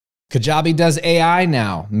Kajabi does AI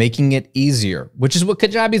now, making it easier, which is what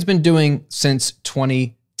Kajabi's been doing since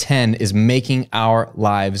 2010, is making our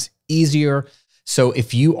lives easier. So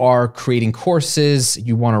if you are creating courses,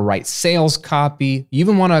 you want to write sales copy, you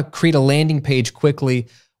even want to create a landing page quickly,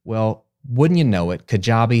 well, wouldn't you know it,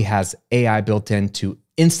 Kajabi has AI built in to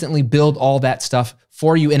instantly build all that stuff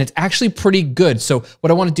for you, and it's actually pretty good. So what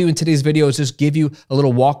I want to do in today's video is just give you a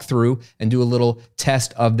little walkthrough and do a little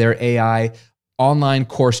test of their AI online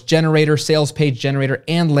course generator, sales page generator,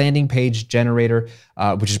 and landing page generator,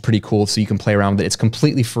 which is pretty cool. So you can play around with it. It's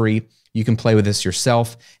completely free. You can play with this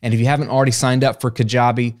yourself. And if you haven't already signed up for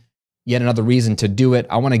Kajabi, yet another reason to do it,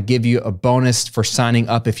 I want to give you a bonus for signing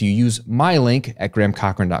up if you use my link at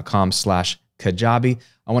grahamcochran.com/Kajabi.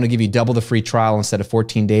 I want to give you double the free trial. Instead of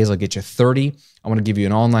 14 days, I'll get you 30. I want to give you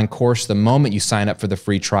an online course the moment you sign up for the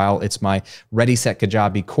free trial. It's my Ready, Set,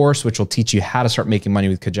 Kajabi course, which will teach you how to start making money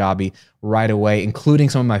with Kajabi right away, including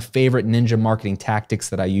some of my favorite ninja marketing tactics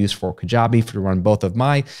that I use for Kajabi to run both of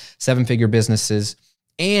my 7-figure businesses.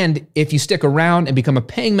 And if you stick around and become a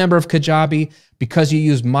paying member of Kajabi, because you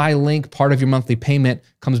use my link, part of your monthly payment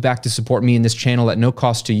comes back to support me in this channel at no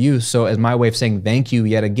cost to you. So as my way of saying thank you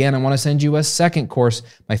yet again, I want to send you a second course,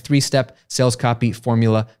 my 3-step sales copy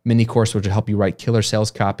formula mini course, which will help you write killer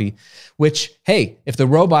sales copy, which, hey, if the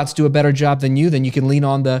robots do a better job than you, then you can lean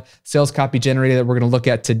on the sales copy generator that we're going to look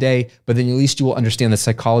at today. But then at least you will understand the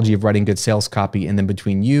psychology of writing good sales copy. And then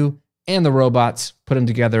between you and the robots, put them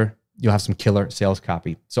together, you'll have some killer sales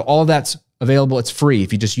copy. So all of that's available. It's free.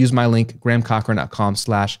 If you just use my link,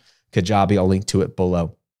 grahamcochran.com/Kajabi, I'll link to it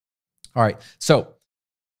below. All right. So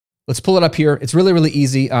let's pull it up here. It's really, really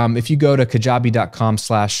easy. If you go to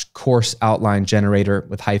kajabi.com/course outline generator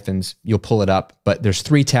with hyphens, you'll pull it up. But there's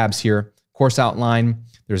 3 tabs here: course outline,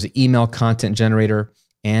 there's an email content generator,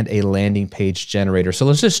 and a landing page generator. So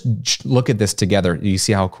let's just look at this together. You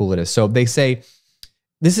see how cool it is. So they say,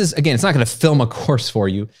 this is, again, it's not going to film a course for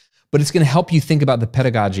you, but it's going to help you think about the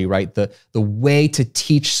pedagogy, right? The way to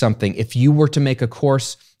teach something. If you were to make a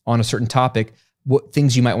course on a certain topic, what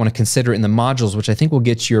things you might want to consider in the modules, which I think will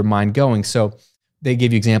get your mind going. So they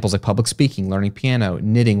give you examples like public speaking, learning piano,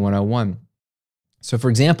 knitting 101. So for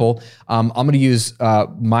example, I'm going to use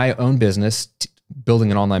my own business, building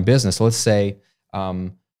an online business. So let's say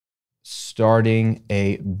starting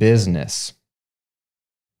a business,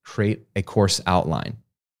 create a course outline.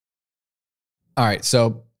 All right,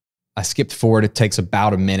 so I skipped forward. It takes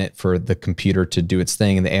about a minute for the computer to do its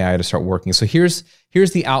thing and the AI to start working. So here's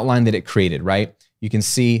the outline that it created, right? You can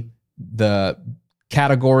see the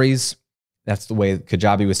categories. That's the way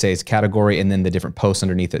Kajabi would say it's category, and then the different posts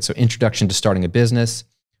underneath it. So introduction to starting a business.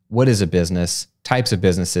 What is a business? Types of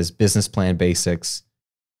businesses, business plan basics,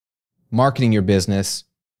 marketing your business,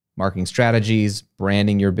 marketing strategies,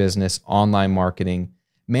 branding your business, online marketing,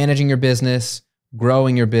 managing your business,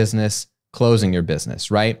 growing your business, closing your business,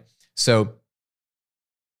 right? So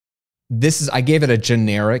I gave it a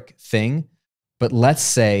generic thing, but let's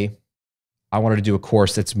say I wanted to do a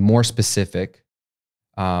course that's more specific.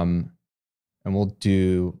 And we'll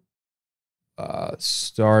do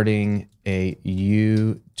starting a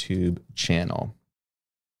YouTube channel.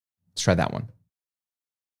 Let's try that one.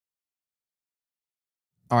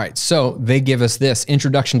 All right, so they give us this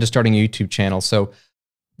introduction to starting a YouTube channel. So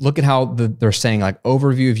look at how they're saying, like,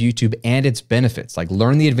 overview of YouTube and its benefits. Like,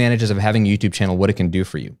 learn the advantages of having a YouTube channel, what it can do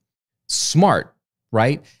for you. Smart,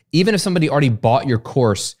 right? Even if somebody already bought your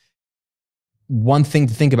course, one thing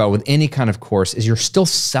to think about with any kind of course is you're still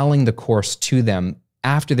selling the course to them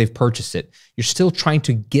after they've purchased it. You're still trying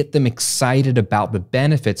to get them excited about the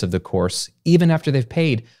benefits of the course, even after they've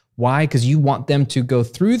paid. Why? Because you want them to go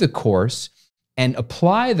through the course and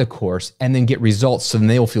apply the course and then get results, so then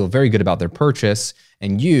they will feel very good about their purchase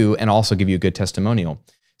and also give you a good testimonial.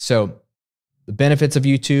 So the benefits of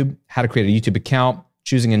YouTube, how to create a YouTube account,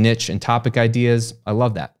 choosing a niche and topic ideas. I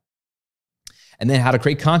love that. And then how to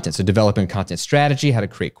create content. So developing a content strategy, how to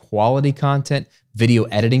create quality content, video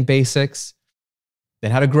editing basics, then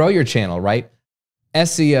how to grow your channel, right?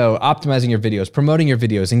 SEO, optimizing your videos, promoting your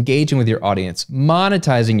videos, engaging with your audience,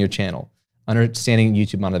 monetizing your channel, understanding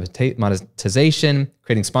YouTube monetization,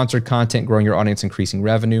 creating sponsored content, growing your audience, increasing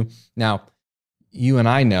revenue. Now, you and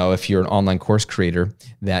I know, if you're an online course creator,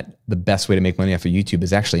 that the best way to make money off of YouTube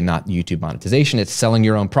is actually not YouTube monetization. It's selling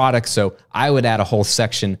your own products. So I would add a whole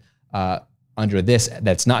section under this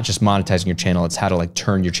that's not just monetizing your channel. It's how to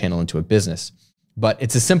turn your channel into a business. But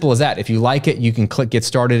it's as simple as that. If you like it, you can click get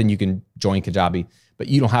started and you can join Kajabi. But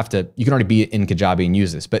you don't have to, you can already be in Kajabi and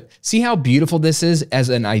use this. But see how beautiful this is as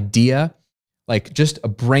an idea? Like just a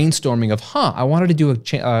brainstorming of, I wanted to do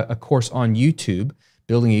a course on YouTube,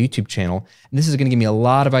 building a YouTube channel. And this is going to give me a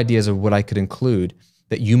lot of ideas of what I could include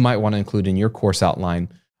that you might want to include in your course outline.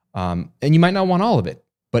 And you might not want all of it,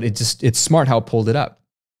 but it's smart how it pulled it up.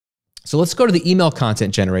 So let's go to the email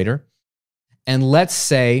content generator. And let's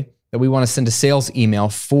say that we want to send a sales email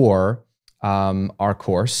for our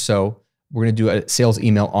course. So we're going to do a sales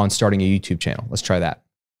email on starting a YouTube channel. Let's try that.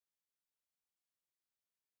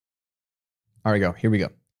 All right, here we go.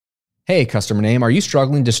 Hey, customer name, are you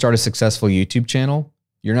struggling to start a successful YouTube channel?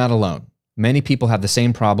 You're not alone. Many people have the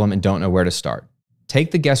same problem and don't know where to start.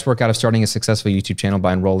 Take the guesswork out of starting a successful YouTube channel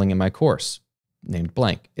by enrolling in my course, named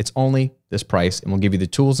blank. It's only this price, and we'll give you the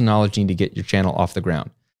tools and knowledge you need to get your channel off the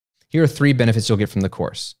ground. Here are 3 benefits you'll get from the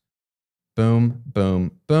course. Boom,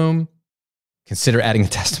 boom, boom. Consider adding a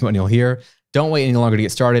testimonial here. Don't wait any longer to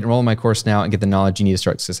get started. Enroll in my course now and get the knowledge you need to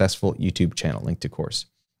start a successful YouTube channel. Link to course.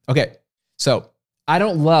 Okay, so I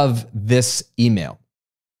don't love this email.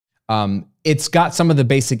 It's got some of the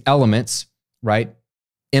basic elements, right?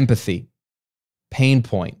 Empathy, pain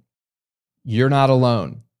point, you're not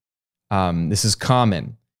alone. This is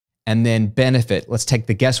common. And then benefit, let's take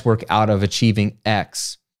the guesswork out of achieving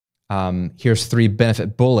X. Here's 3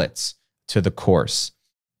 benefit bullets to the course.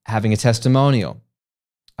 Having a testimonial.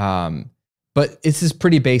 But this is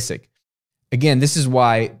pretty basic. Again, this is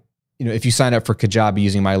why, if you sign up for Kajabi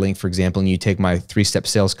using my link, for example, and you take my 3-step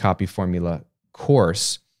sales copy formula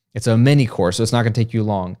course, it's a mini course, so it's not going to take you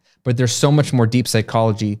long. But there's so much more deep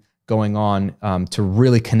psychology going on to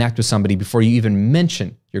really connect with somebody before you even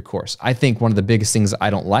mention your course. I think one of the biggest things I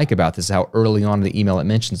don't like about this is how early on in the email it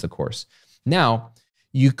mentions the course. Now,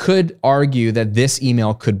 you could argue that this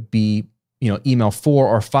email could be, email 4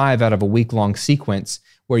 or 5 out of a week-long sequence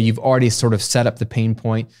where you've already sort of set up the pain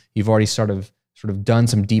point. You've already sort of done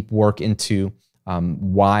some deep work into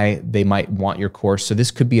why they might want your course. So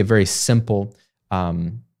this could be a very simple,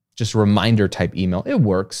 just reminder type email. It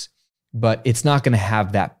works, but it's not going to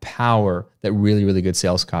have that power that really, really good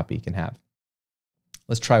sales copy can have.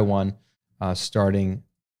 Let's try one, starting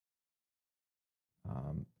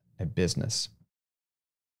a business.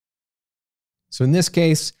 So in this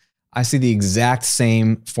case, I see the exact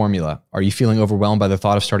same formula. Are you feeling overwhelmed by the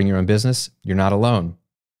thought of starting your own business? You're not alone.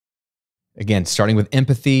 Again, starting with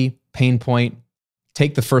empathy, pain point,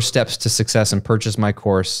 take the first steps to success and purchase my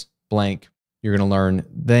course, blank. You're going to learn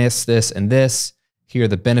this, this, and this. Here are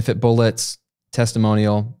the benefit bullets,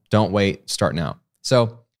 testimonial, don't wait, start now.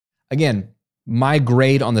 So again, my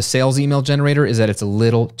grade on the sales email generator is that it's a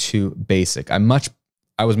little too basic. I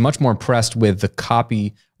was much more impressed with the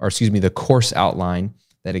the course outline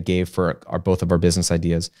that it gave for both of our business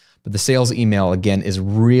ideas. But the sales email, again, is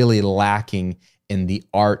really lacking in the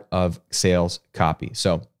art of sales copy.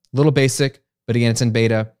 So a little basic, but again, it's in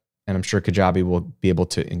beta, and I'm sure Kajabi will be able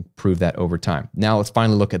to improve that over time. Now let's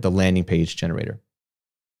finally look at the landing page generator.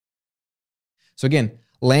 So again,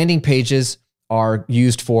 landing pages are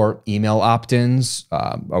used for email opt-ins,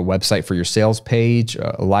 a website for your sales page,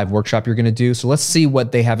 a live workshop you're going to do. So let's see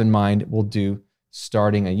what they have in mind. We'll do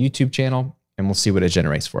starting a YouTube channel, and we'll see what it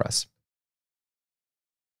generates for us.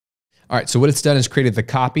 All right, so what it's done is created the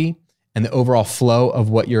copy and the overall flow of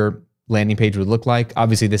what your landing page would look like.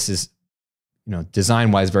 Obviously, this is,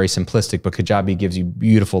 design-wise very simplistic, but Kajabi gives you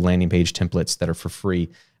beautiful landing page templates that are for free,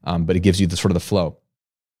 but it gives you the sort of the flow.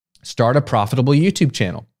 Start a profitable YouTube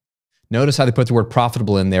channel. Notice how they put the word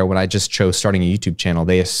profitable in there when I just chose starting a YouTube channel.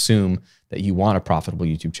 They assume that you want a profitable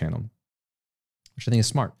YouTube channel, which I think is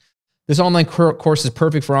smart. This online course is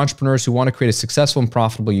perfect for entrepreneurs who want to create a successful and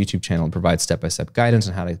profitable YouTube channel and provide step-by-step guidance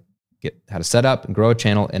on how to set up and grow a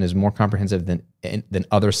channel, and is more comprehensive than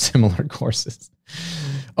other similar courses.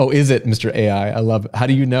 Oh, is it, Mr. AI? I love it. How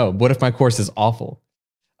do you know? What if my course is awful?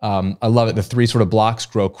 I love it. The 3 sort of blocks: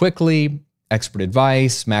 grow quickly, expert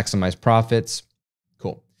advice, maximize profits.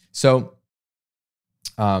 Cool. So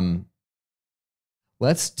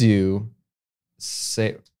let's do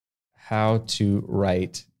how to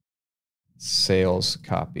write sales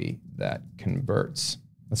copy that converts.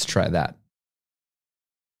 Let's try that.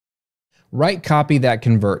 Write copy that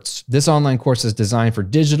converts. This online course is designed for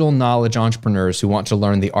digital knowledge entrepreneurs who want to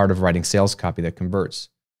learn the art of writing sales copy that converts.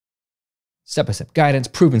 Step-by-step guidance,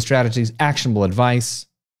 proven strategies, actionable advice,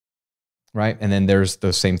 right? And then there's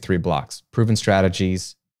those same 3 blocks: proven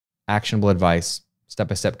strategies, actionable advice,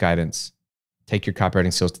 step-by-step guidance. Take your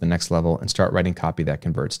copywriting skills to the next level and start writing copy that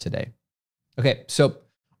converts today. Okay, so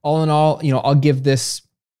all in all, I'll give this,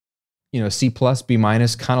 C+, B-,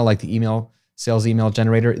 kind of like the sales email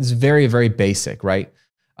generator. It's very, very basic, right?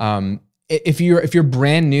 If you're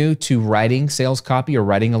brand new to writing sales copy or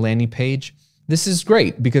writing a landing page, this is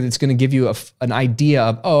great because it's going to give you an idea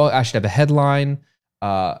of, oh, I should have a headline,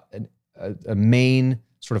 a a main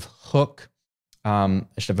sort of hook. I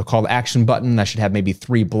should have a call to action button. I should have maybe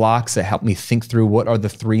 3 blocks that help me think through what are the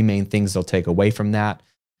 3 main things they'll take away from that.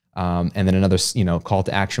 And then another, call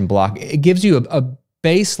to action block. It gives you a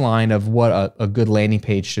baseline of what a good landing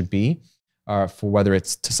page should be for whether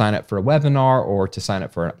it's to sign up for a webinar or to sign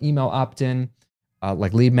up for an email opt-in,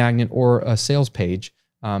 like lead magnet or a sales page.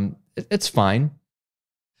 It's fine,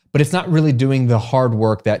 but it's not really doing the hard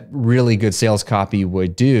work that really good sales copy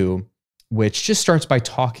would do, which just starts by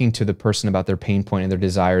talking to the person about their pain point and their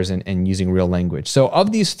desires and using real language. So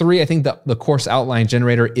of these 3, I think the course outline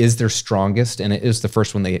generator is their strongest, and it is the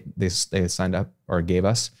first one they signed up or gave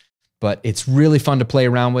us. But it's really fun to play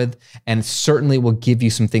around with, and it certainly will give you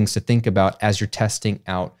some things to think about as you're testing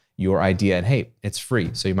out your idea. And hey, it's free,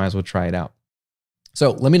 so you might as well try it out. So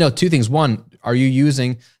let me know 2 things. 1, are you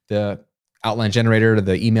using the outline generator,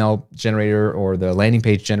 the email generator, or the landing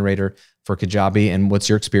page generator for Kajabi, and what's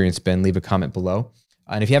your experience been? Leave a comment below.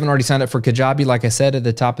 And if you haven't already signed up for Kajabi, like I said at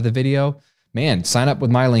the top of the video, man, sign up with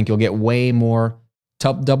my link. You'll get way more,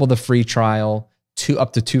 double the free trial,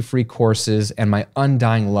 up to 2 free courses, and my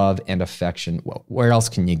undying love and affection. Well, where else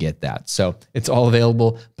can you get that? So it's all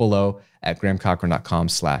available below at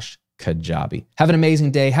grahamcochran.com/Kajabi. Have an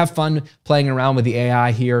amazing day. Have fun playing around with the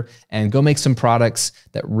AI here, and go make some products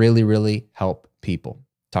that really, really help people.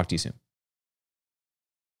 Talk to you soon.